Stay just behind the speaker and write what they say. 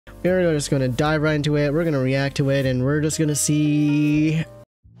We're just gonna dive right into it. We're gonna react to it, and we're just gonna see.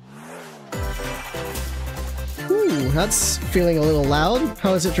 Ooh, that's feeling a little loud.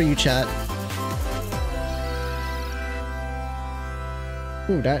 How is it for you, chat?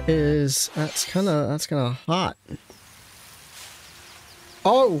 Ooh, that's kind of hot.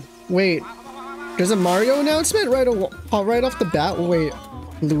 Oh, wait. There's a Mario announcement right off the bat. Wait,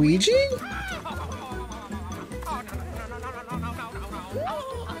 Luigi?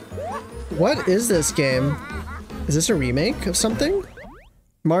 What is this game? Is this a remake of something?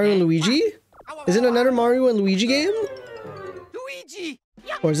 Mario and Luigi? Is it another Mario and Luigi game? Luigi!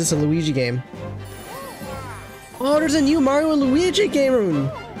 Or is this a Luigi game? Oh, there's a new Mario and Luigi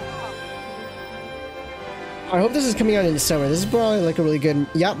game! I hope this is coming out in the summer. This is probably like a really good...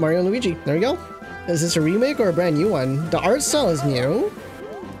 Yeah, Mario and Luigi. There we go. Is this a remake or a brand new one? The art style is new.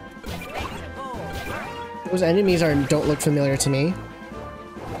 Those enemies don't look familiar to me.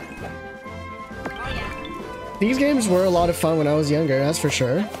 These games were a lot of fun when I was younger, that's for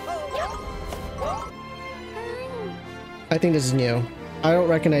sure. I think this is new. I don't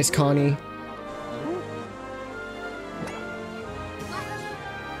recognize Connie.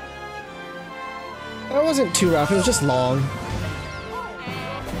 That wasn't too rough, it was just long.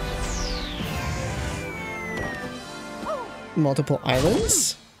 Multiple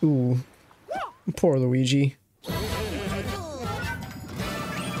islands? Ooh. Poor Luigi.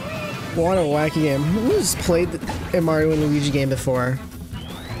 What a wacky game. Who's played a Mario and Luigi game before?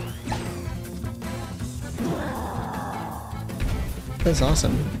 That's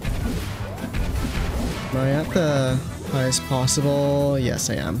awesome. Am I at the highest possible? Yes,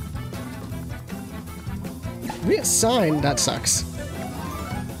 I am. We get signed? That sucks.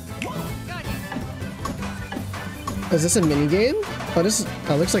 Is this a mini game? Oh,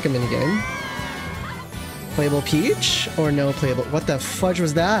 that looks like a mini game. Playable Peach or no playable? What the fudge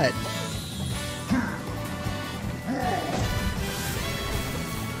was that?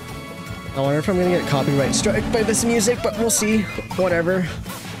 I wonder if I'm gonna get copyright strike by this music, but we'll see. Whatever.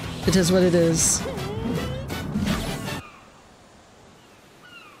 It is what it is.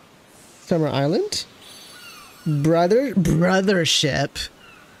 Summer Island? Brothership?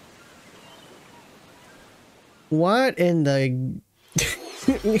 What in the...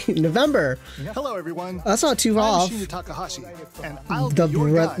 November. Hello everyone. That's not too off. Takahashi, and I'll be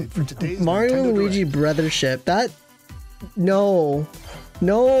your guide for today's Mario and Luigi Brothership. That no.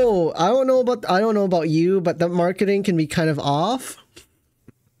 I don't know about you, but the marketing can be kind of off.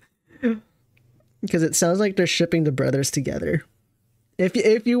 Because it sounds like they're shipping the brothers together. If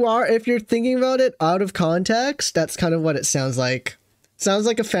you're thinking about it out of context, that's kind of what it sounds like. Sounds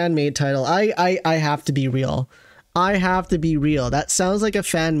like a fan-made title. I have to be real. I have to be real. That sounds like a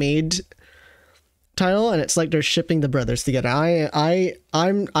fan-made title, and it's like they're shipping the brothers together.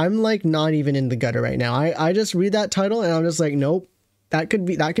 I'm like not even in the gutter right now. I just read that title and I'm just like, nope. That can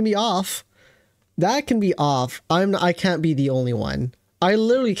be off. That can be off. I can't be the only one. I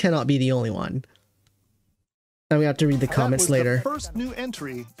literally cannot be the only one. And we have to read the comments later. The first new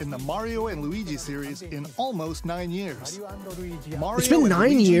entry in the Mario and Luigi series in almost 9 years. It's been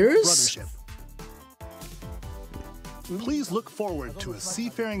 9 years? Brothership. Please look forward to a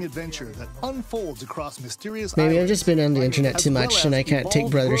seafaring adventure that unfolds across mysterious Maybe I've islands, just been on the internet too much and I can't take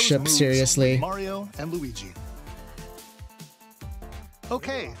Brothership seriously. Mario and Luigi.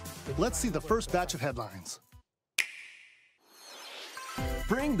 Okay, let's see the first batch of headlines.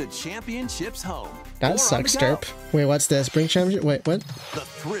 Bring the championships home. That sucks, Derp. Wait, what's this? Bring championship? Wait, what? The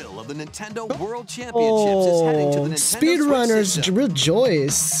thrill of the Nintendo World Championships is heading to the Nintendo speedrunners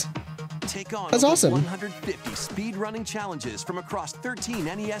rejoice. Take on That's awesome. 150 speedrunning challenges from across 13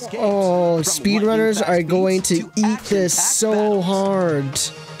 NES games. Oh, speedrunners are going to eat this so hard.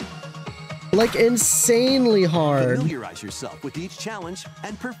 Like insanely hard. Familiarize yourself with each challenge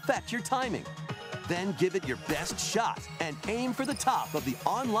and perfect your timing. Then give it your best shot and aim for the top of the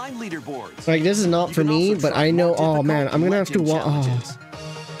online leaderboards. Like, this is not for me, but I know, oh man, I'm gonna have to watch. Oh.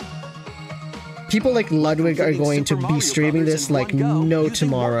 People like Ludwig are going to be streaming this like no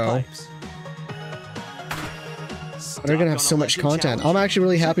tomorrow. They're gonna have so much content. I'm actually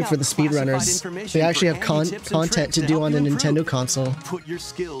really happy for the speedrunners. They actually have content to do on the Nintendo console. Put your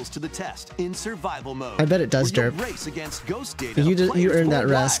skills to the test in survival mode. I bet it does, Derp. You earned that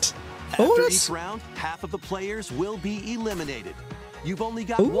rest. After each round, half of the players will be eliminated. You've only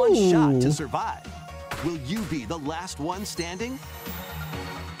got one shot to survive. Will you be the last one standing?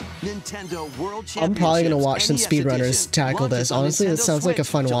 Nintendo World Championships. I'm probably gonna watch some speedrunners tackle this. Honestly, it sounds like a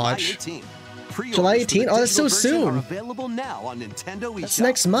fun watch. July 18th? Oh, that's so soon. Available now on Nintendo That's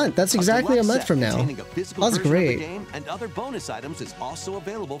next month. That's exactly a month from now. That's great. Game and other bonus items is also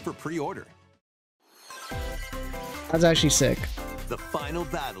available for pre-order. That's actually sick. The final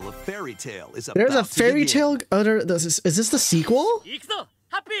battle of Fairy Tail is There's a about to Fairy begin. Tail. Is this the sequel?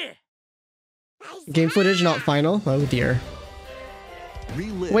 Game footage not final. Oh dear.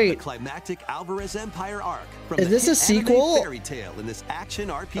 Relive Wait. the climactic Alvarez Empire arc from Is the this a hit sequel? anime Fairy Tail in this action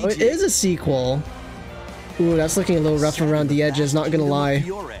RPG. Oh, it is a sequel. Ooh, that's looking a little rough around the edges. Not gonna lie.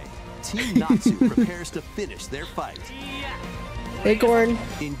 Team Natsu prepares to finish their fight. Acorn.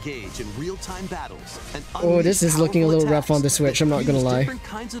 Engage in real-time battles. And Oh, this is looking a little rough on the attacks Switch. I'm not that gonna use lie. different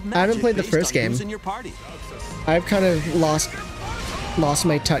kinds of I haven't magic played the based first on game. who's in your party. I've kind of lost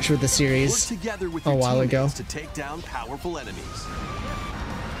my touch with the series Work together with a your while ago. teammates to take down powerful enemies.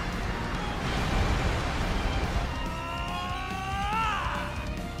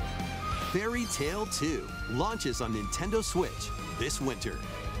 Fairy Tail 2 launches on Nintendo Switch this winter.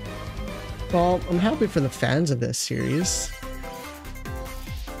 Well, I'm happy for the fans of this series.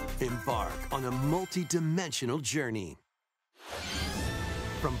 Embark on a multi-dimensional journey.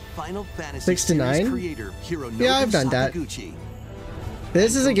 From Final Fantasy 6 to series 9? creator Hironobu Yeah, I've done that. Sakaguchi,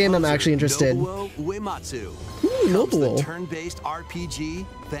 This is a game I'm composer actually interested. Nobuo Uematsu, Ooh, comes the Nobuo. turn-based RPG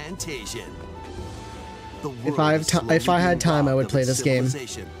Fantasian. The If world I had time, I would play this game.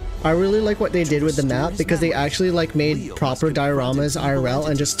 I really like what they did with the map because they actually like made proper dioramas IRL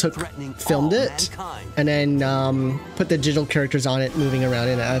and just filmed it and then put the digital characters on it moving around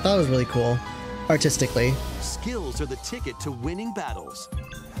in it. I thought it was really cool, artistically. Skills are the ticket to winning battles.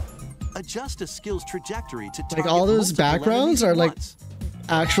 Adjust a skill's trajectory to target Like all those multiple backgrounds enemies are at like once.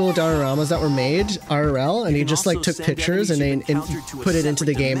 actual dioramas that were made IRL, and he can just like also took send pictures and enemies then you've encountered to a put it into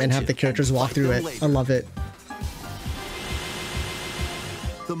the separate game and have the dimension characters and walk fight through them it. later. I love it.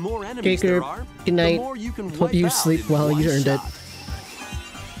 The more enemies Gaker, there are, good night. the more you can Hope wipe you out sleep in well. one You earned it. shot.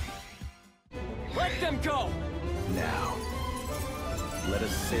 Let them go. Now, let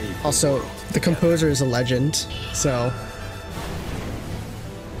us save. Also, the composer is a legend, so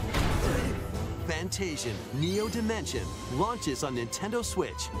Fantasian Neo Dimension launches on Nintendo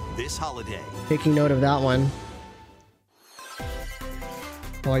Switch this holiday. taking note of that one.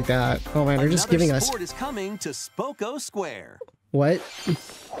 I like that. Oh man, they're just Another giving us sport is coming to Spoko Square. what?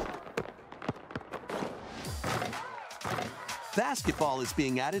 Basketball is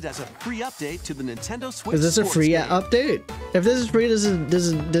being added as a free update to the Nintendo Switch. Is this a sports free game. update? If this is free, this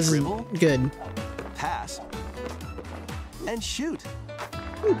is Dribble. good. Pass and shoot.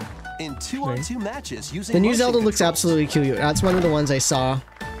 In 2-on-2 matches using The new motion Zelda looks controls. absolutely cute. That's one of the ones I saw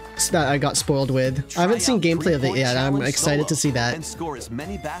that I got spoiled with. I haven't Try seen out gameplay of it 3-point yet. I'm challenge excited to solo see that. and score as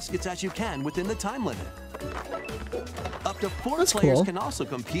many baskets as you can within the time limit. Up to 4 That's players cool. can also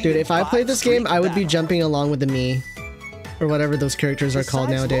compete. Dude, in if I 5 played this game, streak I would be battles. jumping along with the Mii. Or whatever those characters are called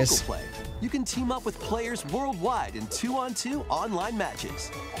Besides nowadays. local play, you can team up with players worldwide in 2-on-2 online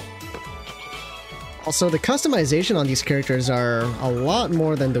matches. Also, the customization on these characters are a lot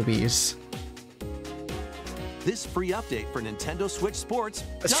more than the Wii's. This free update for Nintendo Switch Sports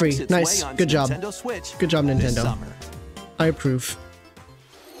It's dumps free. its Nice. way onto Good job. Nintendo Switch Good job, this Nintendo. summer. I approve.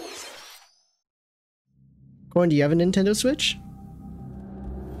 Corn, do you have a Nintendo Switch?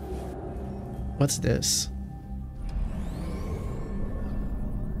 What's this?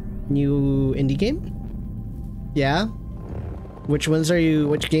 New indie game? Yeah? Which games are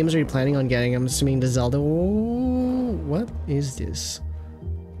you planning on getting? I'm assuming the Zelda. Oh, what is this?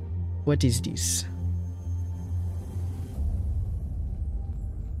 What is this?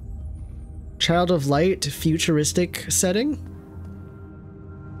 Child of Light futuristic setting?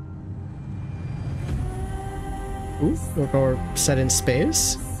 Ooh, or set in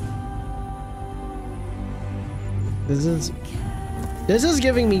space? This is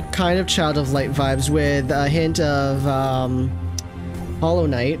giving me kind of Child of Light vibes with a hint of Hollow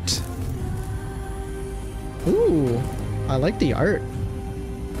Knight. Ooh, I like the art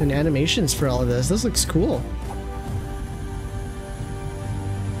and animations for all of this. This looks cool.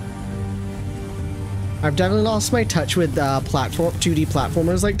 I've definitely lost my touch with 2D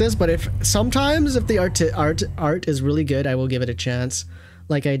platformers like this, but sometimes if the art is really good, I will give it a chance.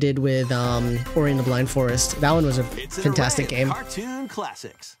 Like I did with Ori and the Blind Forest. That one was a It's an fantastic array of game. Cartoon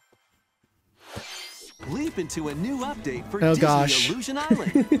classics. Leap into a new update for Oh, Disney gosh. Illusion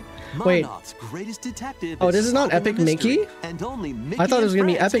Island. Wait. Monarch's greatest detective Oh, this is not solving a Epic mystery, Mickey? And only Mickey I thought it was and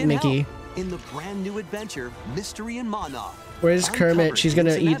gonna be friends Epic can help Mickey. in the brand new adventure Mystery and Monarch. Where's Kermit? Uncover She's gonna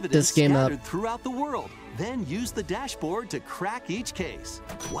hints and eat evidence this game up. scattered throughout the world. Then use the dashboard to crack each case.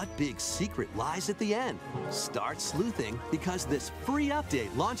 What big secret lies at the end? Start sleuthing because this free update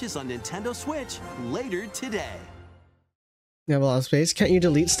launches on Nintendo Switch later today. You have a lot of space. Can't you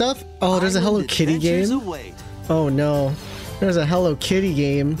delete stuff? Oh, there's a Hello Island Kitty adventures game? await. Oh no. There's a Hello Kitty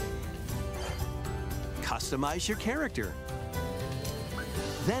game. Customize your character.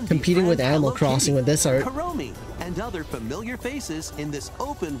 Then Competing with befriend Animal Hello Crossing Kitty, with this art. Kuromi, and other familiar faces in this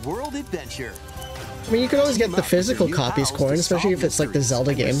open world adventure. I mean, you could always get Team the up with physical your new copies, pals Corn, to especially solve if it's like the mysteries Zelda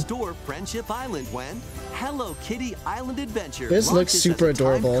and game. Restore Friendship Island when Hello Kitty Island Adventure This looks launches super as a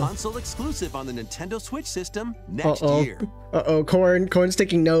timed adorable. console exclusive on the Nintendo Switch system next Uh-oh. year. Uh-oh, Corn's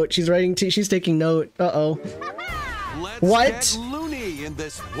taking note. She's writing she's taking note. Uh-oh. Let's What? get loony in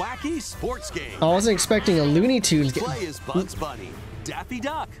this wacky sports game. I wasn't expecting a Looney Tunes game. Play as Bugs Bunny, Daffy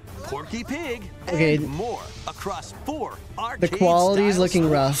Duck, Porky Pig, Okay. and more across 4 The arcade quality's style looking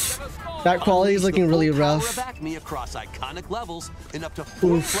sports. rough. That quality's Unleash the looking really full power rough. of Acme across iconic levels in up to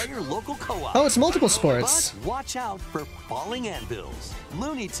 4-player local co-op. Oh, it's multiple sports. But watch out for falling anvils.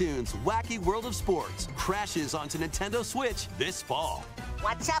 Looney Tunes Wacky World of Sports crashes onto Nintendo Switch this fall.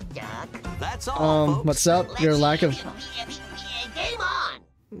 What's up, Doc? That's all, folks. What's up? Your lack of Game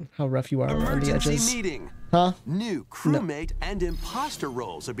on! how rough you are around the Emergency edges. meeting. Huh? New crewmate and imposter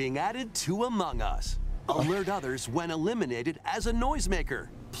roles are being added to Among Us. Alert others when eliminated as a noisemaker.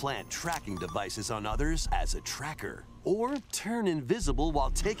 Plant tracking devices on others as a tracker. Or turn invisible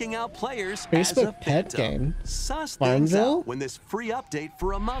while taking out players as a Facebook pet victim. game. Suss things Farmville? out when this free update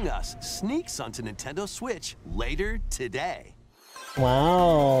for Among Us sneaks onto Nintendo Switch later today.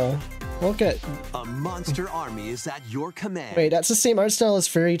 Wow. Look at A monster army is at your command. wait, that's the same art style as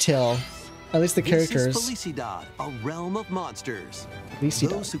Fairy Tale. At least the This characters. is Felicidad, a realm of monsters. Felicidad.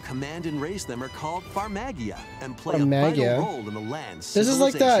 Those who command and raise them are called Farmagia and play a Farmagia? vital role in the land's This is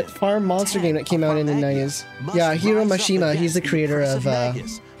like that civilization. farm monster game that came out in the Farmagia 90s. must Yeah, Hiro rise up Mashima, he's the against creator of oppressive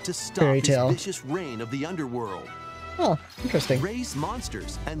Magus to stop Fairy his Tale. vicious reign of the underworld. Oh, interesting. Raise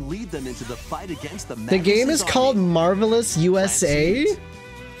monsters and lead them into the fight against the The game is Magus' called army. Marvelous USA? Plant seeds,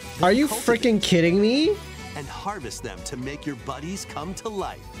 then Are you cultivate freaking kidding me? and harvest them to make your buddies come to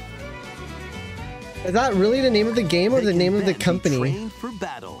life. Is that really the name of the game or They the can name of the then be company? trained for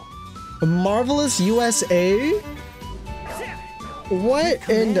battle. Marvelous USA? What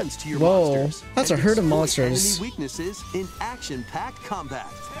in Commands to your whoa, monsters that's a and herd of exploit monsters. enemy weaknesses in action-packed combat.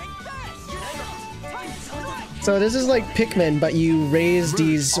 So this is like Pikmin, but you raise Merge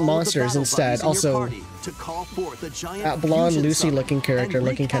these all the monsters battle instead. buddies in your Also, party to call forth a giant that blonde fusion Lucy summon looking character and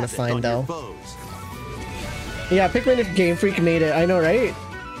looking wreak kinda havoc fine, on your though. foes. yeah, Pikmin if Game Freak made it. I know, right?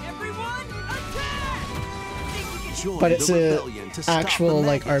 Join But it's the a rebellion to stop actual the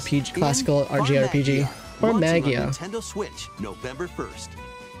like Magus RPG, in classical JRPG. Or launching on Magia. Nintendo Switch, November 1st.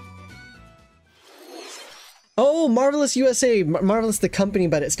 Oh, Marvelous USA, Marvelous the company,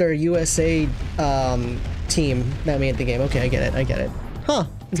 but it's their USA team that made the game. Okay, I get it. Huh,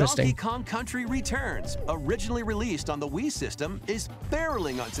 Donkey interesting. Kong Country Returns, originally released on the Wii system, is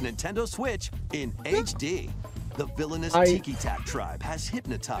barreling onto Nintendo Switch in HD. The villainous Tiki Tak tribe has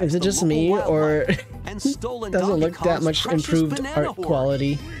hypnotized Is it the just local me, or wildlife and stolen doesn't Donkey look that Kong's much precious improved banana art horde.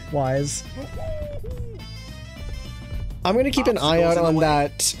 quality wise? I'm gonna keep an eye out Obstacles in on the way.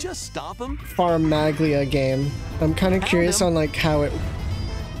 that Just stop them. Farmaglia game. I'm kind of curious on like how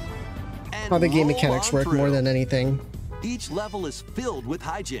the game mechanics work more than anything. Each level is filled with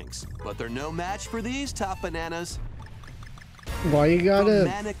hijinks, but they're no match for these top bananas. Why you From gotta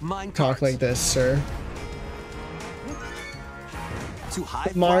manic mine talk carts like this, sir? to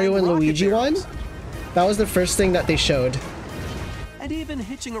high Mario and flying rocket Luigi one? barrels, That was the first thing that they showed. and even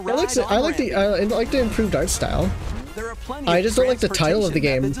hitching a I ride like on I like the improved art style. There are plenty I of just don't like the title of the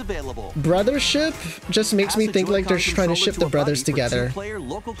transportation game. methods available. Brothership just makes me Pass a think like they're Joy-Con trying to controller ship to the a brothers buddy for together. two-player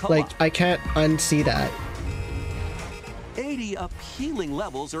local co-op. Like, I can't unsee that. 80 appealing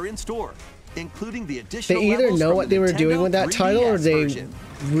levels are in store, including the They additional either levels know from what the they were doing Nintendo with that title, or 3DS they version.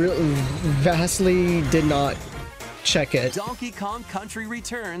 vastly did not check it. Donkey Kong Country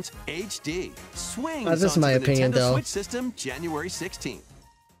Returns HD swings That's just onto my the opinion, Nintendo though. Switch system January 16th.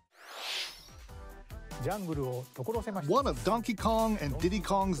 One of Donkey Kong and Diddy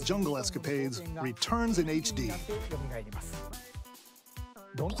Kong's jungle escapades returns in HD.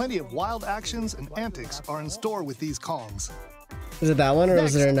 Plenty of wild actions and antics are in store with these Kongs. Is it that one, or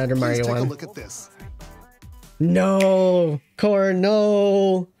is there another please Mario take a one? look at this. No, Core,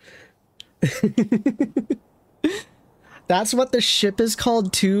 no. That's what the ship is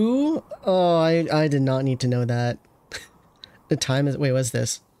called too? Oh, I did not need to know that. The time is, wait, what's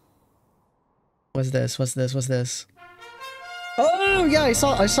this? What's this? Oh yeah, I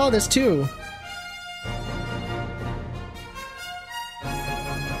saw this too.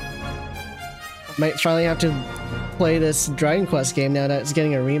 Might finally have to play this Dragon Quest game now that it's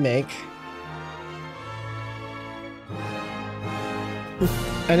getting a remake.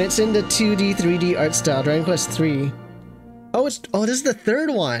 And it's in the 2D, 3D art style, Dragon Quest 3. Oh, this is the third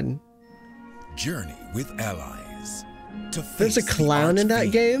one. Journey with allies. To There's a clown in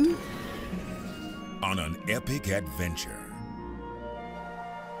that game? On an epic adventure.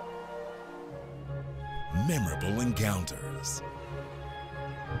 Memorable encounters.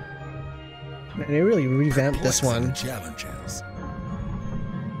 Man, they really revamped this one. Challenges.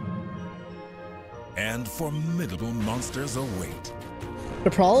 And formidable monsters await. The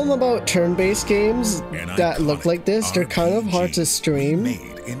problem about turn-based games that look like this, they're kind of hard to stream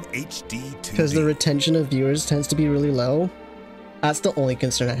because the retention of viewers tends to be really low. That's the only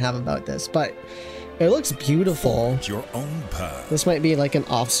concern I have about this, but it looks beautiful. Your own path. This might be like an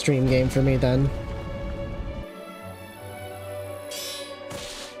off-stream game for me then.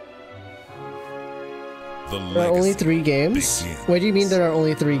 There are only 3 games? What do you mean there are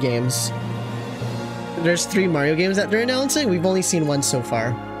only 3 games? There's 3 Mario games that they're announcing? We've only seen 1 so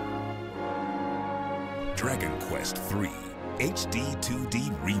far. Dragon Quest 3 HD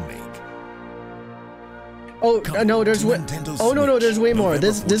 2D Remake. Oh no, there's there's way more.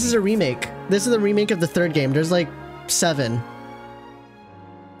 This is a remake. This is a remake of the 3rd game. There's like 7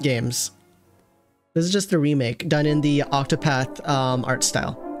 games. This is just a remake done in the Octopath art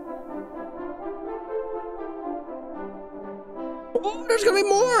style. Oh, there's gonna be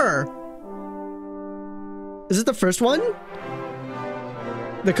more! Is it the first one?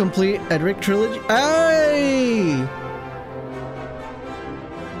 The complete Edric trilogy? Hey!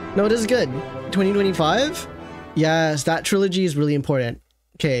 No, this is good. 2025? Yes, that trilogy is really important.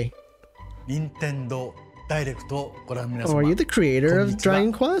 Okay. Oh, are you the creator of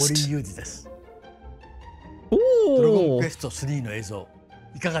Dragon Quest? Ooh!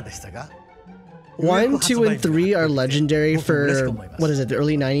 1, 2, and 3 are legendary for, what is it, the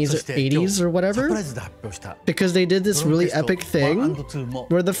early 90s or 80s or whatever? Because they did this really epic thing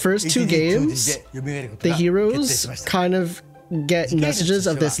where the first 2 games, the heroes kind of get messages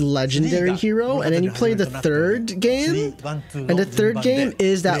of this legendary hero, and then you play the 3rd game, and the 3rd game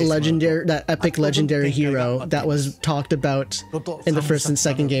is that epic legendary hero that was talked about in the 1st and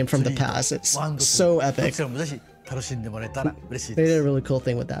 2nd game from the past. It's so epic. They did a really cool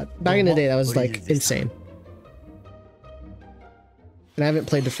thing with that. Back in the day, that was like insane. And I haven't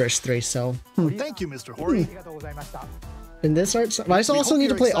played the first 3, so. Thank you, Mr. Hori. In this art, but I also need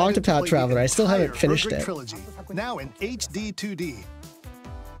to play Octopath Traveler. I still haven't finished it. Trilogy, now in HD 2D.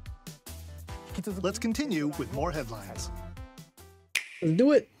 Let's continue with more headlines. Let's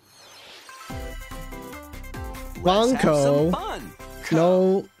do it. Funko.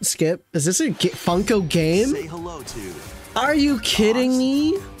 No, Skip. Is this a Funko game? Say hello to. Are you kidding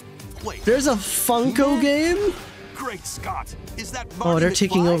me? Wait, there's a Funko game? Great Scott! Is that Oh, they're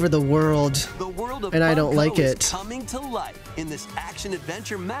taking over the world. The world of and I don't Funko like is it. Coming to life in this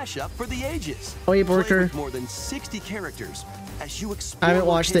action-adventure mashup for the ages. Oh, hey, Play Borker. with more than 60 characters as you explore. I haven't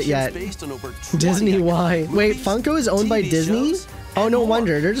watched it yet. Based on over 20 Disney, why? movies, Wait, Funko is owned by TV Disney? shows, Oh, and no more.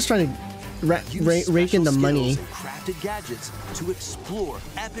 wonder. They're just trying to rake in the money. And crafted gadgets to explore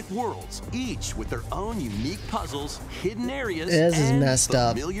epic worlds, each with their own unique puzzles, hidden areas, This is and messed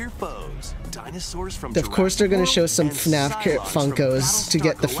up. familiar foes. Dinosaurs from Of course, they're going to show some FNAF Funkos to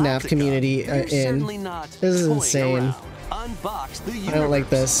get the FNAF community in. This is insane. I don't like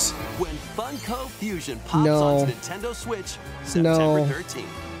this. When Funko Fusion pops No. onto Nintendo Switch, September 13th.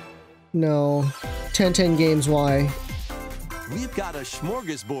 No. 10 games, why? We've got a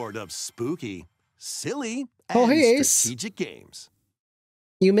smorgasbord of spooky, silly, Oh, and hey, Ace. strategic games.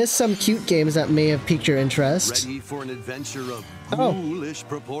 You missed some cute games that may have piqued your interest. Ready for an adventure of Oh. ghoulish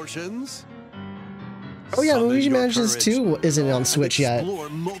proportions? Oh yeah, Summon Luigi your Mansions courage 2 isn't on and Switch yet. Explore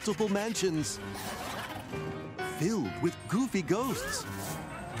multiple mansions filled with goofy ghosts,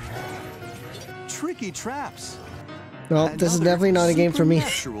 tricky traps. Well, and this is other definitely not a game for me.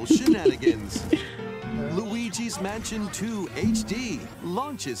 supernatural shenanigans. Luigi's Mansion 2 HD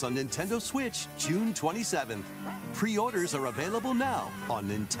launches on Nintendo Switch June 27th. Pre-orders are available now on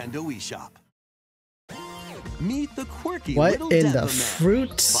Nintendo eShop. Meet the quirky What little in Denpa the Man.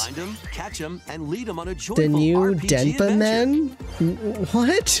 fruit? Find him, catch him, and lead him on a joyful The new RPG Denpa adventure. Man? What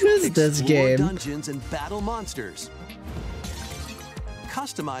is this Explore game? dungeons and battle monsters.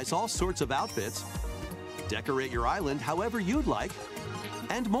 Customize all sorts of outfits. Decorate your island however you'd like,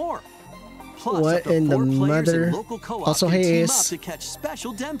 and more. Plus, What up to in the 4 players mother- in local co-op Also, can hey, team Ace. up to catch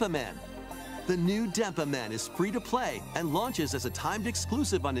special Denpa Man. The new Denpa Man is free to play and launches as a timed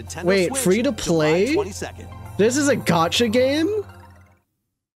exclusive on Nintendo Wait, Switch free to play? July 22nd. This is a gotcha game?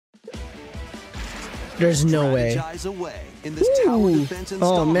 There's no way. Strategize away in this tower defense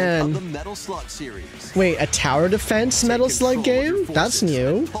installment of the Metal Slug series. Wait, a tower defense Metal Slug game? That's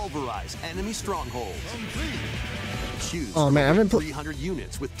new. Pulverize enemy strongholds. Choose Oh man, I haven't played 300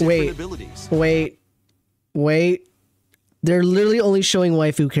 units with different abilities. Wait. They're literally only showing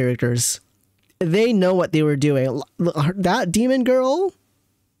waifu characters. They know what they were doing. That demon girl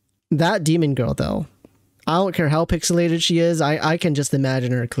though. I don't care how pixelated she is. I can just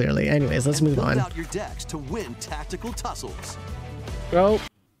imagine her clearly. Anyways, let's move on. Out your decks to win tactical tussles. Oh,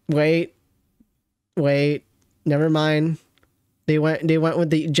 wait. Never mind. They went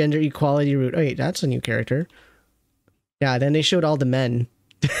with the gender equality route. Oh, wait, that's a new character. Yeah, then they showed all the men.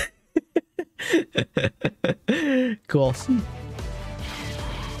 Cool.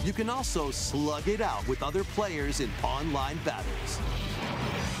 You can also slug it out with other players in online battles.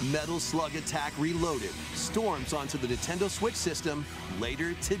 Metal Slug Attack Reloaded storms onto the Nintendo Switch system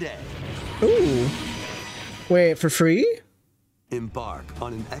later today. Ooh. Wait, for free? Embark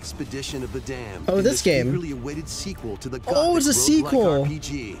on an expedition of the damned. Oh, this game. Eagerly awaited sequel to the Oh, it's a sequel.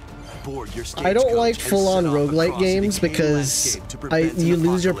 RPG. Board your I don't like full-on roguelike games because you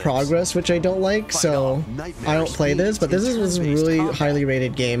lose your progress, which I don't like, so I don't play this, but this was a really highly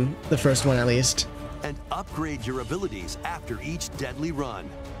rated game, the first one at least. And upgrade your abilities after each deadly run.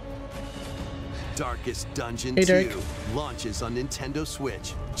 Darkest Dungeon 2 launches on Nintendo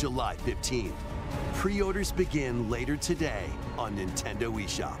Switch July 15th. Pre-orders begin later today on Nintendo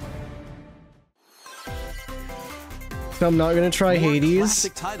eShop. So I'm not gonna try Hades.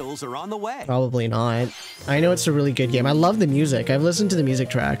 Classic titles are on the way. Probably not. I know it's a really good game. I love the music. I've listened to the music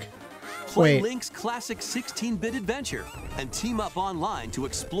track. Play Link's classic 16-bit adventure and team up online to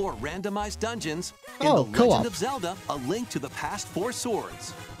explore randomized dungeons in The Legend of Zelda: A Link to the Past 4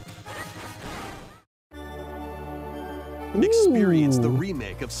 Swords. Ooh. Experience the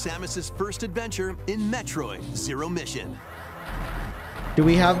remake of Samus's first adventure in Metroid Zero Mission. Do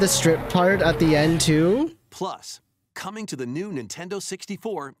we have the strip part at the end too? Plus, coming to the new Nintendo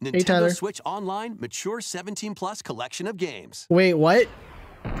 64, Nintendo Switch Online Mature 17+ collection of games. Wait, what?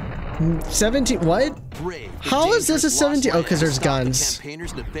 17? What? Brave, how is this a 17? Oh, because there's guns. The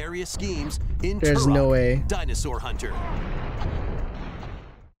campaigners' nefarious schemes in there's Turok, no way. Dinosaur Hunter.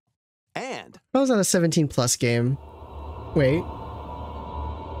 And how is that a 17+ game? Wait.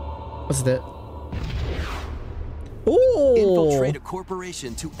 What's that? Ooh. Infiltrate a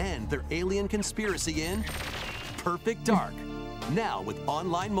corporation to end their alien conspiracy in Perfect Dark. Now with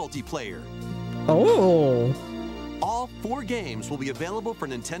online multiplayer. Oh. All 4 games will be available for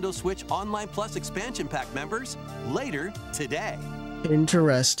Nintendo Switch Online Plus expansion pack members later today.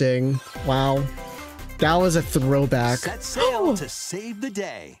 Interesting. Wow. That was a throwback. Set sail to save the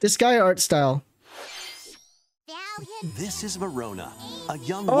day. This guy art style. This is Verona, a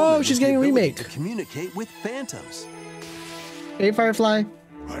young woman she's getting a remake to communicate with phantoms. Hey, Firefly.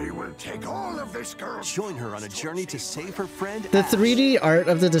 I will take all of this girl. Join her on a journey to save her friend. The 3D art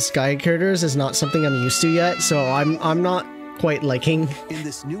of the Disguise characters is not something I'm used to yet, so I'm not quite liking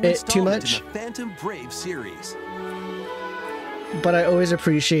it too much. In the Phantom Brave series. But I always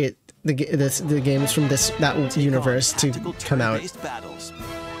appreciate the games from that universe to come out. Battles,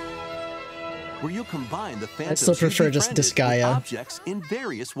 where you'll combine the Phantoms I still prefer just Disgaea objects in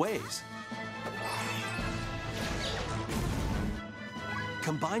various ways.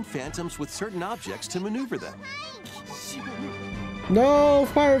 Combine phantoms with certain objects to maneuver them. No,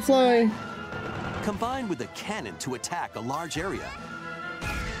 Firefly! Combine with a cannon to attack a large area.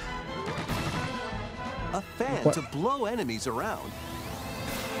 A fan to blow enemies around.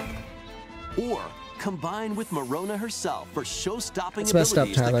 Or combine with Marona herself for show-stopping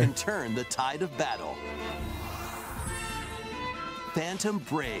abilities that can turn the tide of battle. Phantom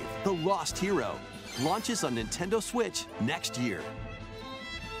Brave, the Lost Hero, launches on Nintendo Switch next year.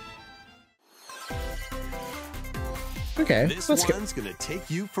 Okay, this one's gonna take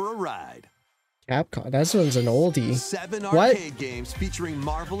you for a ride. Capcom, that one's an oldie. 7 arcade games featuring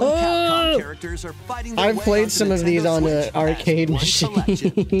Marvel and Capcom characters are fighting their I've way played onto some of these on an arcade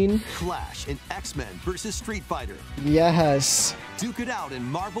machine. Clash in X-Men vs. Street Fighter. Yes. Duke it out in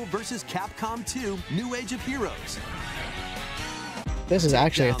Marvel vs. Capcom 2: New Age of Heroes. This is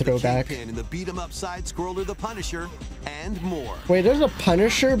actually a throwback. In the beat-em-up side-scroller The Punisher, and more. Wait, there's a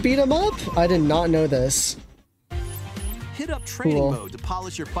Punisher beat-em-up? I did not know this. Hit up training mode to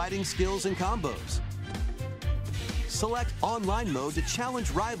polish your fighting skills and combos. Select online mode to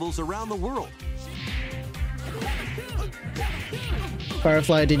challenge rivals around the world.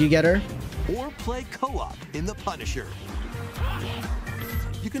 Firefly, did you get her? Or play co-op in The Punisher.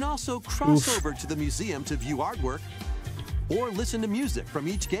 You can also cross over to the museum to view artwork or listen to music from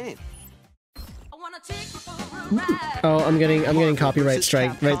each game. I wanna take Oh, I'm getting copyright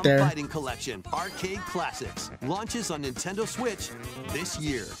strike right there. Fighting Collection Arcade Classics launches on Nintendo Switch this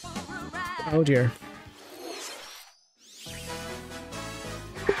year. Oh dear.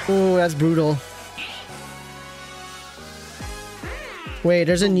 Oh, that's brutal. Wait,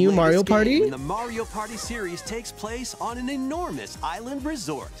 there's a new Mario Party? The Mario Party series takes place on an enormous island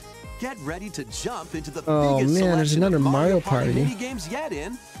resort. Get ready to jump into the biggest man, there's selection another of Mario Party Party. mini games yet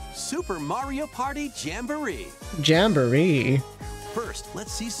in Super Mario Party Jamboree. Jamboree. First,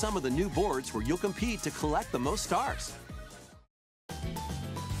 let's see some of the new boards where you'll compete to collect the most stars.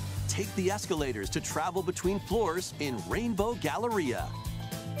 Take the escalators to travel between floors in Rainbow Galleria.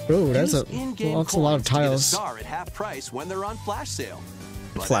 Oh, that's Use a in-game lot of coins to get a tiles. star at half price when they're on flash sale.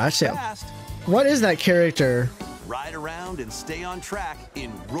 But Flash sale. fast, What is that character? ride around and stay on track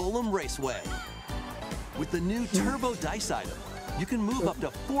in Roll'em Raceway. With the new Turbo Dice item, you can move up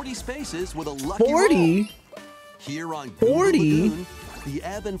to 40 spaces with a lucky 40? roll. Here on 40? Lagoon, the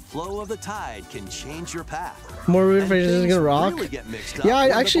ebb and flow of the tide can change your path. More room And for just things gonna rock? really get mixed up Yeah, I when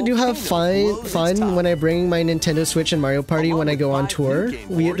the actually do have volcano blows its fun top. when I bring my Nintendo Switch and Mario Party Along when I with go on 5 tour. new game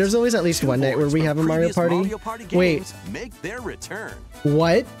boards, There's always at least 2 one night where boards we from have a Mario previous Party. Wait, Wait, make their return.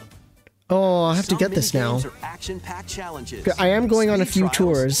 what? Oh, I have to Some get this now. minigames are action-packed challenges. I am going on a speed few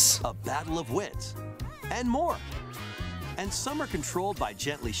trials, tours. A battle of wits, and more. And some are controlled by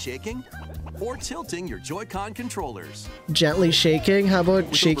gently shaking or tilting your Joy-Con controllers. Gently shaking? How about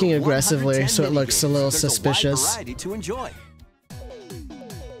With shaking over aggressively 110 so it looks a minigames, little there's a wide suspicious? variety to enjoy.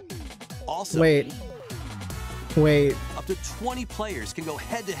 Also, Wait. up to 20 players can go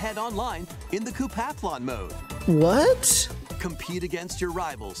head-to-head online in the Coupathlon mode. What? Compete against your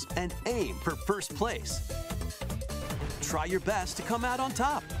rivals and aim for first place. Try your best to come out on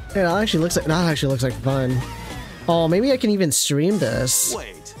top. Yeah, that actually looks like fun. Oh, maybe I can even stream this.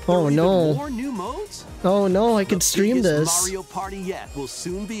 Wait, Oh, there are no. even more new modes? Oh no, I The could stream biggest this. Mario Party yet will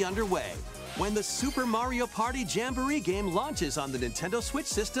soon be underway when the Super Mario Party Jamboree game launches on the Nintendo Switch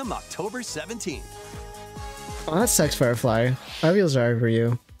system October 17th. Oh, that sucks, Firefly. I feel sorry for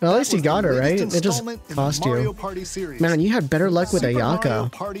you. Well, at least you got her, right? It just cost Mario you. Party series. Man, you had better luck with Super Mario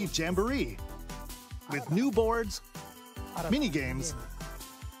Ayaka. Party Jamboree. With new boards, mini games,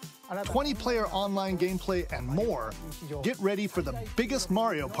 20-player online gameplay, and more, get ready for the biggest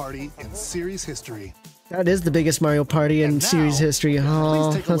Mario Party in series history. That is the biggest Mario Party in And now, series history.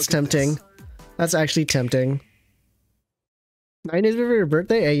 Oh, take a that's look at this. tempting. That's actually tempting. 9 days before your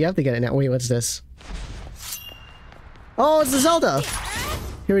birthday? Hey, you have to get it now. Wait, what's this? Oh, it's the Zelda!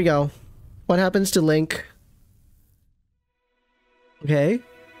 Here we go. What happens to Link? Okay.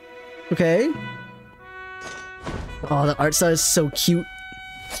 Okay. Oh, the art style is so cute.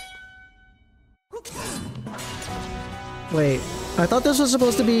 Wait, I thought this was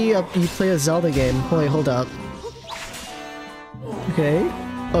supposed to be you play a Zelda game. Wait, hold up. Okay.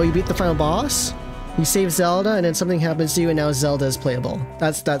 Oh, you beat the final boss? You save Zelda and then something happens to you and now Zelda is playable.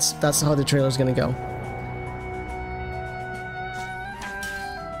 That's how the trailer's gonna go.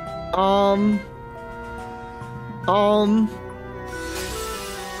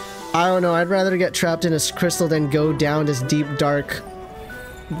 I don't know, I'd rather get trapped in a crystal than go down this deep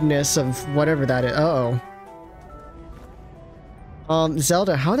darkness of whatever that is. Uh-oh.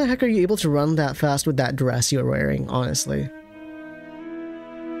 Zelda, how the heck are you able to run that fast with that dress you're wearing, honestly?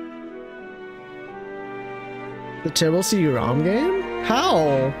 The Terrible CD-ROM game?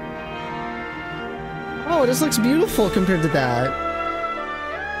 How? Oh, this looks beautiful compared to that.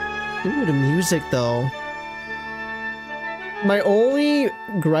 Ooh, the music, though. My only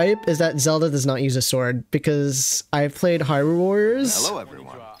gripe is that Zelda does not use a sword, because I've played Hyrule Warriors. Hello,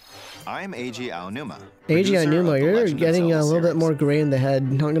 everyone. I'm Eiji Aonuma. Eiji producer of Aonuma, the you're Legend of getting Zelda a little bit series. more gray in the head,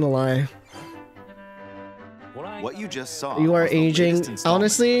 not gonna lie. What you just saw. You are was the latest aging. installment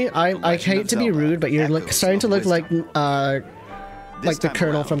Honestly, of The I Legend hate of to be Zelda, rude, but you're Echoes starting to of look like Wisdom. This the time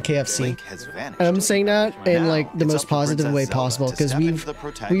Colonel around, from KFC. Link has vanished. And I'm saying that in Now, like the it's most up to positive Princess way Zelda possible to because step into the we've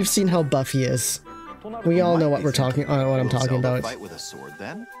protagonist seen how buff he is. We all know what we're talking what I'm Will talking Zelda about. fight with a sword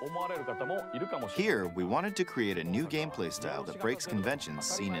then? Here, we wanted to create a new gameplay style that breaks conventions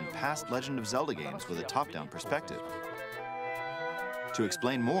seen in past Legend of Zelda games with a top-down perspective. To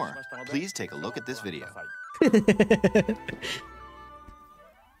explain more, please take a look at this video.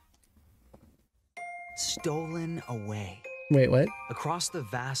 Stolen away. Wait, what? Across the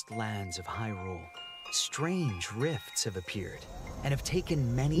vast lands of Hyrule, strange rifts have appeared and have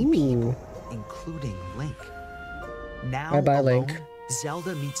taken many people, including Link. Now Bye-bye, alone, Link.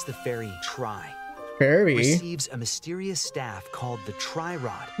 Zelda meets the fairy Tri, Fairy receives a mysterious staff called the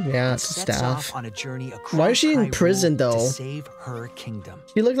Tri-Rod. Yeah, and it's a sets staff. off on a journey across Why is she in Hyrule prison, though? to save her kingdom.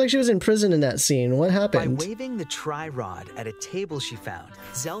 She looked like she was in prison in that scene. What happened? By waving the Tri-Rod at a table she found,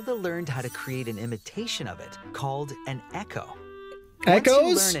 Zelda learned how to create an imitation of it called an echo. Echoes?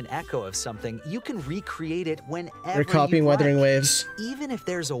 Once you learn an echo of something, you can recreate it whenever You're copying you Wuthering like. Waves. Even if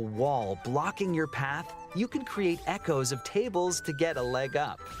there's a wall blocking your path, you can create echoes of tables to get a leg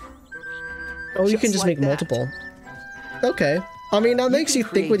up. Oh, you can just like make that. multiple. Okay. I mean, that makes you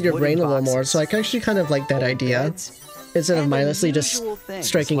think create with your wooden brain a little more, boxes, so I actually kind of like that idea. beds, Instead of and mindlessly just unusual things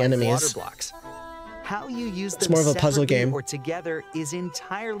striking like enemies. water blocks. How you use them more of a puzzle separately game. or together is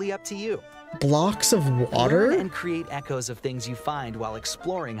entirely up to you. Blocks of Learn water? and create echoes of things you find while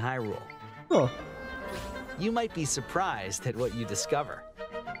exploring Hyrule. Oh. You might be surprised at what you discover.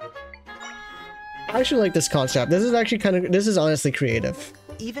 I actually like this concept. This is actually this is honestly creative.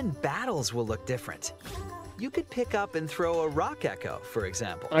 Even battles will look different. You could pick up and throw a rock echo, for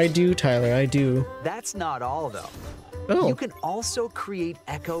example. I do, Tyler, I do. That's not all, though. Oh. You can also create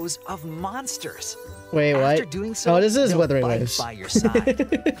echoes of monsters. Wait, After what? doing so, Oh, this is they'll Wuthering bite Waves. by your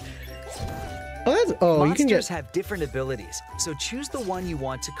side. Oh, you can Monsters get... have different abilities, so choose the one you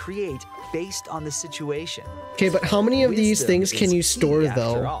want to create based on the situation. Okay, but how many of these Wisdom things can is you key, store, after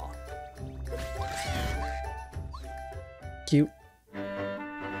though? all. Cute.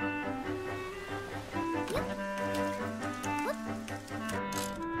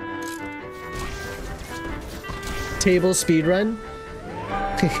 Table speedrun?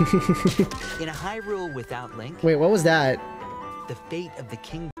 In a Hyrule without Link, Wait, what was that? the fate of the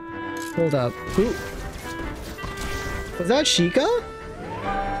kingdom. Hold up. Who? Was that Sheikah?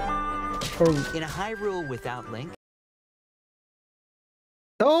 Or... In a Hyrule without Link,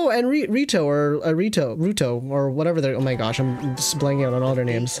 Oh, and Rito, or Ruto, or whatever they're... Oh my gosh, I'm just blanking out on all their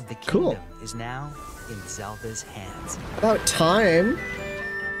the fate names. of the Cool. kingdom is now in Zelda's hands. About time.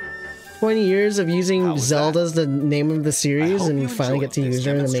 20 years of using Zelda as the name of the series, and finally get to use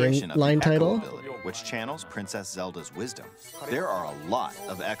her in the main line title. Which channels Princess Zelda's wisdom. There are a lot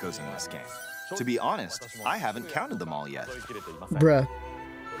of echoes in this game. To be honest, I haven't counted them all yet. Bruh.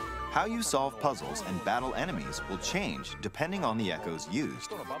 How you solve puzzles and battle enemies will change depending on the echoes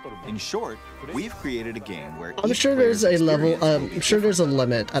used. In short, we've created a game where I'm each sure there's a player's level, experience I'm sure there's a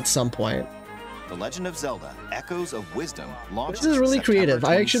limit at some point. The Legend of Zelda: Echoes of Wisdom launches This is really September creative.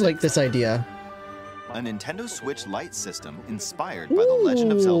 I actually like 26th. this idea. A Nintendo Switch Lite system inspired by the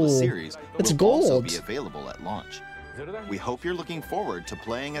Legend of Zelda Ooh, series it's will also gold. be available at launch. We hope you're looking forward to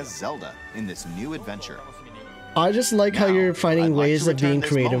playing as Zelda in this new adventure. I just like how Now, you're finding I'd like ways to of being return this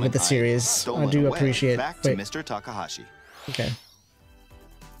creative with moment the I series. I stolen do away appreciate. back to Wait, Mr. Takahashi. okay.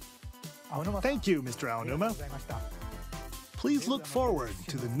 Thank you, Mr. Aonuma. Please look forward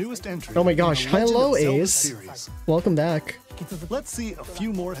to the newest entry. Oh my in the gosh, Legend of hello, Zelda Ace. series. Welcome back. Let's see a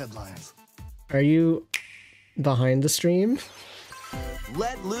few more headlines. Are you behind the stream?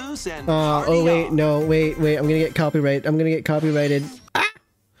 Let loose and Oh party wait, on. no, wait, I'm gonna get copyright. I'm gonna get copyrighted. Ah!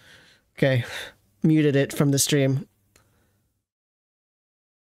 Okay, muted it from the stream.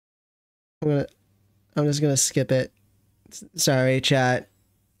 I'm just gonna skip it. Sorry, chat.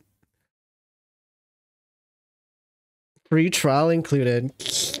 Free trial included.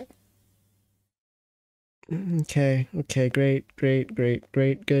 Okay, great,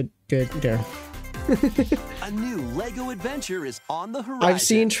 good, there. A new Lego adventure is on the horizon. I've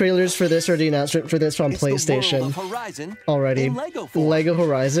seen trailers for this or the announcement for this on It's the world PlayStation of Horizon already. in Lego form. Lego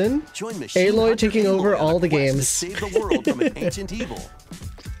Horizon. Join Machine Aloy Hunter taking over Aloy on all a the quest to games. Save the world from an ancient evil.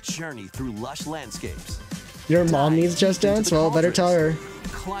 Journey through lush landscapes. Your mom Dive needs Just deep into Dance? the Well, better tell her.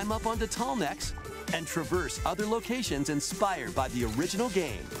 cauldrons. Climb up onto tall necks and traverse other locations inspired by the original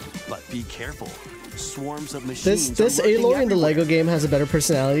game. But be careful. Swarms of machines This are lurking Aloy in the Lego everywhere. game has a better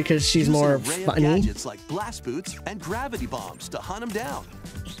personality because she's Use an more array of funny. gadgets like blast boots and gravity bombs to hunt them down.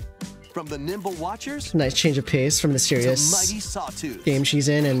 From the nimble watchers Nice change of pace from the to serious mighty sawtooths. game she's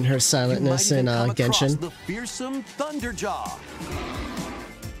in and her You might silentness even in come across Genshin. the fearsome Thunderjaw.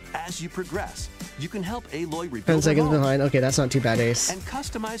 As you progress, you can help Aloy 10 rebuild her seconds home behind. Okay, that's not too bad, Ace. and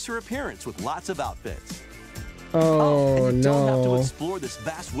customize her appearance with lots of outfits. Oh, and you don't have to no. explore this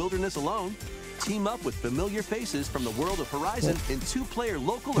vast wilderness alone. Team up with familiar faces from the world of Horizon in two-player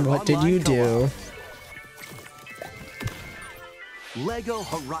local or What did online you do? co-op. Lego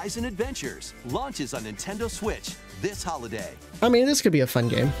Horizon Adventures launches on Nintendo Switch this holiday. I mean, this could be a fun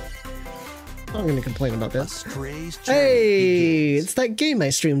game. I'm not gonna complain about A this. stray's journey Hey, begins. it's that game I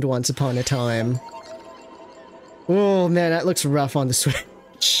streamed once upon a time. Oh man, that looks rough on the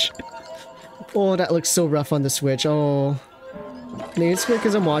Switch. Oh, that looks so rough on the Switch. Oh, maybe it's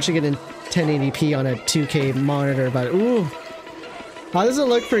because I'm watching it in 1080p on a 2K monitor, but ooh. How does it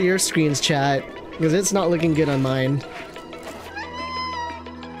look for your screens, chat? Because it's not looking good on mine.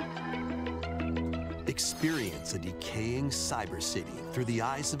 Experience a decaying cyber city through the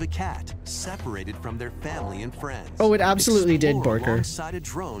eyes of a cat separated from their family and friends. Oh, it absolutely did, Explore Borker. alongside a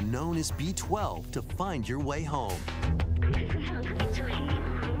drone known as B-12 to find your way home.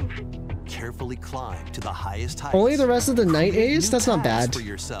 Carefully climb to the highest heights. Only the rest of the night, Create Ace? new That's not paths bad. for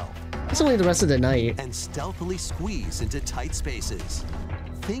yourself. That's only the rest of the night. And stealthily squeeze into tight spaces.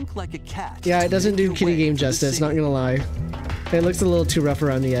 Think like a cat. Yeah, it to doesn't make do your kitty way game through the justice, city. not gonna lie. It looks a little too rough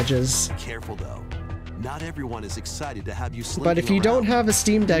around the edges. Careful though. Not everyone is excited to have you slinking But if you don't around. have a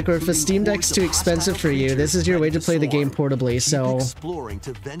Steam Deck, or if a Steam Deck's too expensive for you, this is your way to play the game portably, Keep so exploring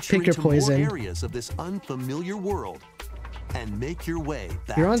to venture pick your into more poison. areas of this unfamiliar world and make your way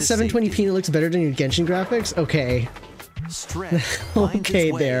back You're on to 720p safety. and it looks better than your Genshin graphics? Okay. Strength finds Okay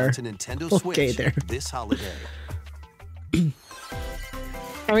its way there. onto Nintendo Okay Switch there. this holiday.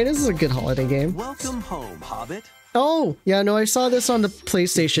 I mean, this is a good holiday game. Welcome home, Hobbit. Oh, yeah, no, I saw this on the You've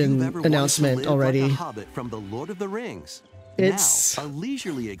PlayStation ever wanted to announcement live already. Like a Hobbit from the Lord of the Rings. It's- now, a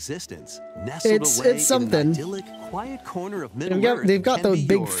leisurely existence nestled It's away something. in an idyllic, quiet corner of Middle Earth. They've got can those be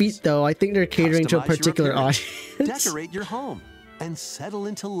big yours. feet, though. I think they're catering to a Customize your particular appearance, audience. Decorate your home and settle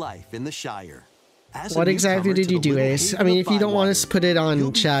into life in the Shire. As a What exactly newcomer did to you the do, little Ace? I haven mean, of if you don't want us Bywater, to put it on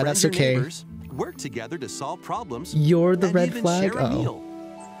you'll chat, that's befriend your okay. neighbors, work together to solve problems. You're the and red even flag? share a Oh. meal.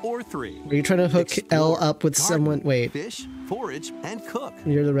 Or 3. Are you trying to hook L Explore, up with garden, someone? Wait, Fish, forage, and cook.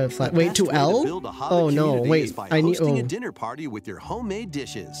 you're the red flag. The Wait, best to way L? build a Hobbit Oh no, community wait, is by I need. hosting a Oh, dinner party with your homemade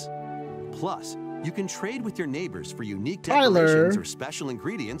dishes. Plus, you can trade with your neighbors for unique Tyler. decorations or special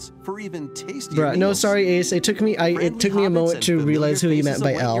ingredients for even tastier bruh, no, meals. sorry, Ace. It took me. It Friendly took me a hobbits moment and to familiar realize who you meant faces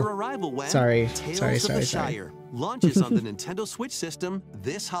by await L. your arrival when Sorry, Tales sorry, of sorry, the sorry. Shire launches on the Nintendo Switch system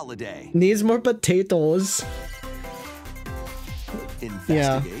this holiday. Needs more potatoes.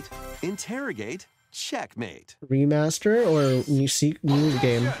 Investigate, interrogate, checkmate. Remaster or new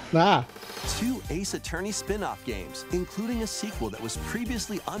game? Ah, 2 Ace Attorney spin-off games, including a sequel that was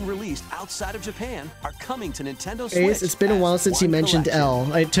previously unreleased outside of Japan, are coming to Nintendo Switch. Ace, it's been a as while since you one mentioned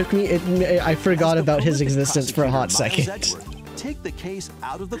collection. L. It took me. I forgot As the about his prolific existence for a hot prosecutor Miles second. Edgeworth, take the case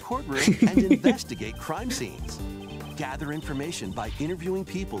out of the courtroom and investigate crime scenes. Gather information by interviewing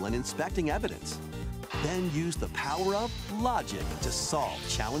people and inspecting evidence. Then use the power of logic to solve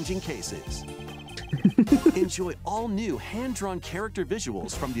challenging cases. Enjoy all new hand-drawn character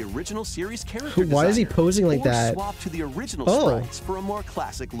visuals from the original series character Why is he designer, posing like or that? swap to the original Oh. sprites for a more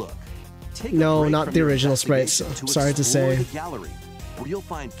classic look. Take a No, break not from the your original sprites. investigation to Sorry to explore say. the gallery, where you'll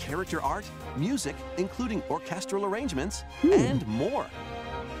find character art, music, including orchestral arrangements, and more.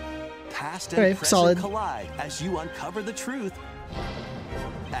 Past and Okay, present solid. collide as you uncover the truth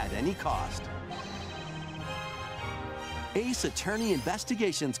at any cost. Ace Attorney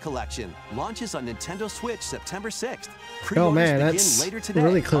Investigations Collection launches on Nintendo Switch September 6th. Oh man, Pre-orders begin that's later today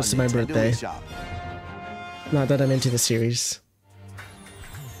really close to on my Nintendo birthday. eShop. Not that I'm into the series.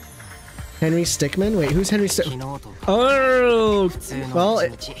 Henry Stickmin? Wait, who's Henry Stick? Oh! Well,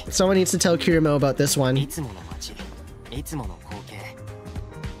 someone needs to tell Kirimo about this one.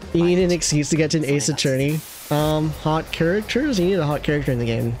 You need an excuse to get to an Ace Attorney. Hot characters? You need a hot character in the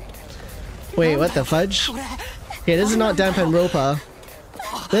game. Wait, what the fudge? Okay, this is not Danganronpa.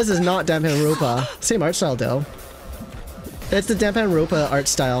 This is not Danganronpa. Same art style though. It's the Danganronpa art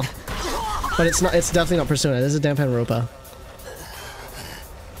style. But it's not. It's definitely not Persona. This is Danganronpa.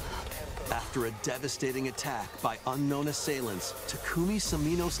 After a devastating attack by unknown assailants, Takumi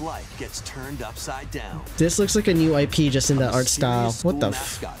Samino's life gets turned upside down. This looks like a new IP just in the art style. Mysterious What the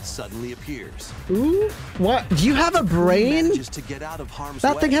school mascot suddenly appears. Ooh, what? Do you have a brain? Manages to get out of harm's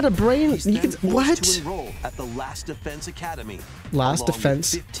That way. thing had a brain. He's You then could forced what? to enroll at the Last Defense Academy. Last along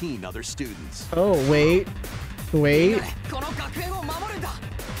Defense? With 15 other students. Oh wait, wait.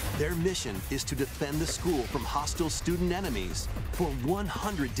 Their mission is to defend the school from hostile student enemies for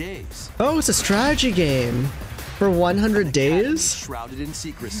 100 days. Oh, it's a strategy game for 100 Academy days. shrouded in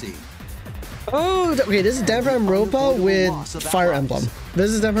secrecy. Oh, okay. This is Danganronpa with Fire Emblem. This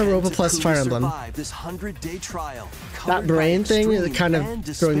is Danganronpa plus Takumi Fire Emblem. survived this 100-day trial. That colored by brain thing is extreme kind of and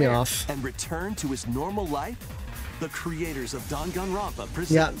throwing me despair, off. And return to his normal life. The creators of Danganronpa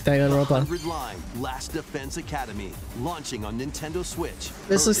present Yeah, Danganronpa. the 100-line Last Defense Academy, launching on Nintendo Switch.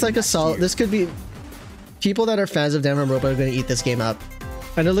 This looks early like a next solid. year. This could be. People that are fans of Danganronpa are going to eat this game up,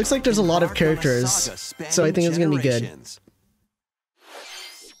 and it looks like there's a lot of Embark on a characters, saga so I think it's going to be good. generations.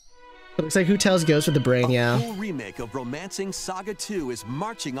 It looks like Who Tells Ghosts with the brain. A Yeah. full remake of Romancing Saga 2 is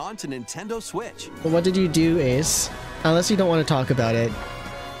marching on to Nintendo Switch. Well, what did you do, Ace? Unless you don't want to talk about it.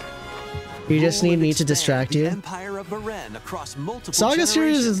 You just need me to distract you. Empire of Beren across multiple Saga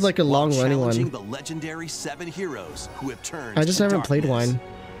series is like a long-running one. The legendary 7 heroes who have turned I just to never darkness. played one.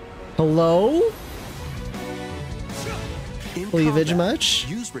 Hello? In Cleavage combat, much?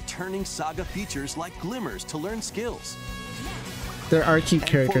 use returning Saga features like glimmers to learn skills. There are cute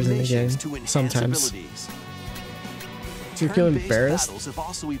and characters in the game, formations to enhance sometimes. abilities. You feel Turn-based embarrassed? battles have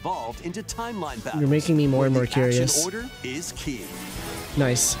also evolved into timeline battles. You're making me more and where more the action curious. order is key.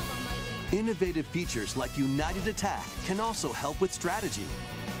 Nice. Innovative features like United Attack can also help with strategy.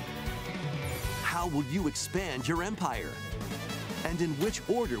 How will you expand your empire? And in which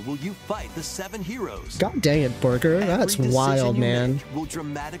order will you fight the 7 heroes? God dang it, Borger. That's Every decision wild, you man. make will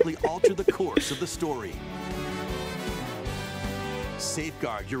dramatically alter the course of the story.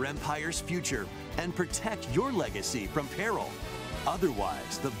 Safeguard your empire's future and protect your legacy from peril.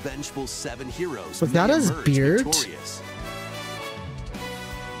 Otherwise, the vengeful 7 heroes Was that may his emerge beard? victorious.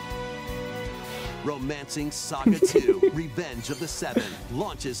 Romancing Saga 2: Revenge of the 7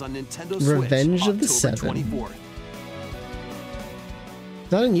 launches on Nintendo Switch Revenge of the October 7. 24th. Is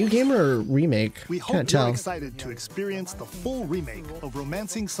that a new game or a remake? We hope Can't you're tell. excited to experience the full remake of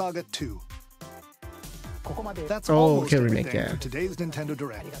Romancing Saga 2. That's Oh, almost okay, remake, everything yeah. for today's Nintendo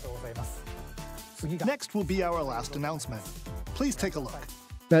Direct. Next will be our last announcement. Please take a look.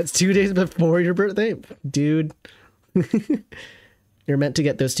 That's 2 days before your birthday? Dude. You're meant to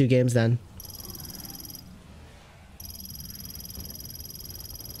get those 2 games then.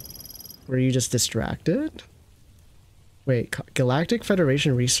 Were you just distracted? Wait, Galactic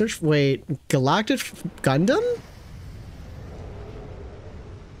Federation Research? Wait, Galactic Gundam?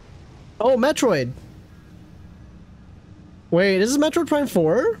 Oh, Metroid. Wait, this is Metroid Prime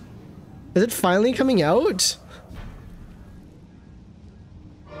 4? Is it finally coming out?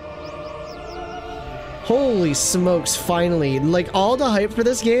 Holy smokes, finally. Like, all the hype for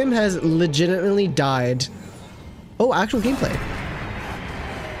this game has legitimately died. Oh, actual gameplay.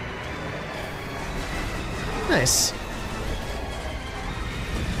 Nice.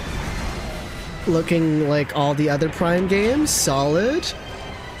 Looking like all the other Prime games, solid.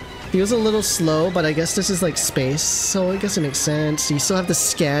 Feels a little slow, but I guess this is like space, so I guess it makes sense. You still have the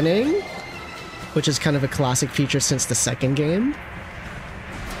scanning, which is kind of a classic feature since the second game.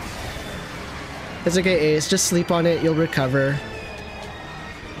 It's okay, Ace, just sleep on it, you'll recover.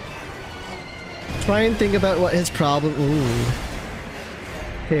 Try and think about what his problem... Ooh.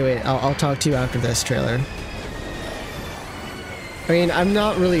 Okay, wait, I'll talk to you after this trailer. I mean, I'm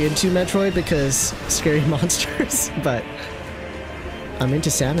not really into Metroid because scary monsters, but I'm into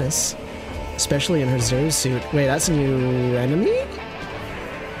Samus, especially in her Zero suit. Wait, that's a new enemy?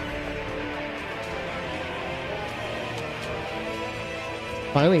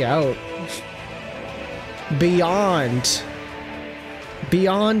 Finally out. Beyond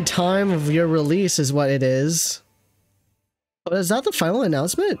time of your release is what it is. Oh, is that the final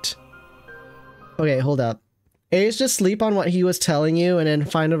announcement? Okay, hold up. Ace, just sleep on what he was telling you and then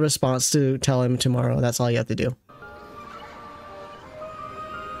find a response to tell him tomorrow. That's all you have to do.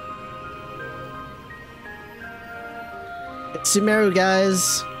 It's Sumeru,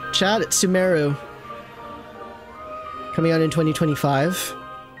 guys. Chat, it's Sumeru. Coming out in 2025.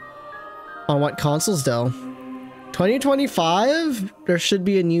 On what consoles, though? 2025? There should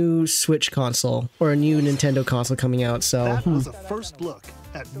be a new Switch console or a new Nintendo console coming out, so... That was a first look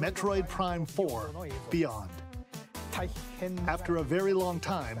at Metroid Prime 4 Beyond. After a very long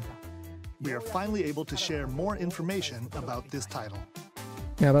time, we are finally able to share more information about this title.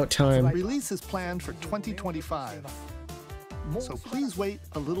 Yeah, about time. Release is planned for 2025, so please wait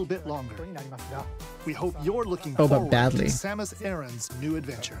a little bit longer. We hope you're looking but forward badly. to Samus Aran's new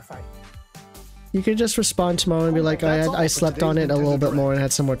adventure. You could just respond tomorrow and be like, I slept on it a little bit more and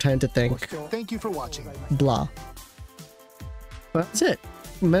had some more time to think. Thank you for watching. Blah. But that's it.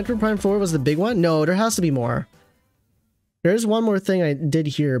 Metroid Prime 4 was the big one? No, there has to be more. There's one more thing I did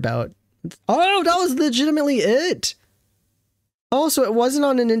hear about. Oh, that was legitimately it! Oh, so it wasn't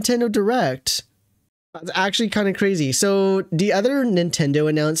on a Nintendo Direct. That's actually kind of crazy. So the other Nintendo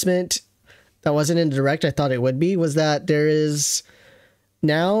announcement that wasn't in the Direct, I thought it would be, was that there is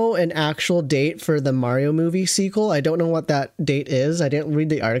now an actual date for the Mario movie sequel. I don't know what that date is. I didn't read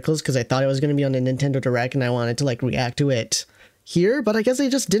the articles because I thought it was going to be on the Nintendo Direct and I wanted to like react to it here, but I guess they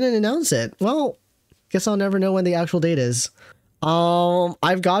just didn't announce it. Well, guess I'll never know when the actual date is.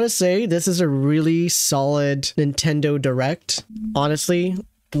 I've got to say, this is a really solid Nintendo Direct. Honestly,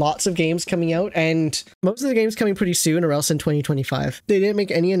 lots of games coming out, and most of the games coming pretty soon or else in 2025. They didn't make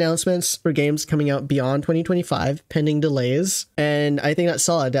any announcements for games coming out beyond 2025, pending delays, and I think that's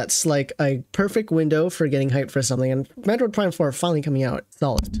solid. That's like a perfect window for getting hyped for something, and Metroid Prime 4 finally coming out.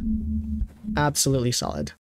 Solid. Absolutely solid.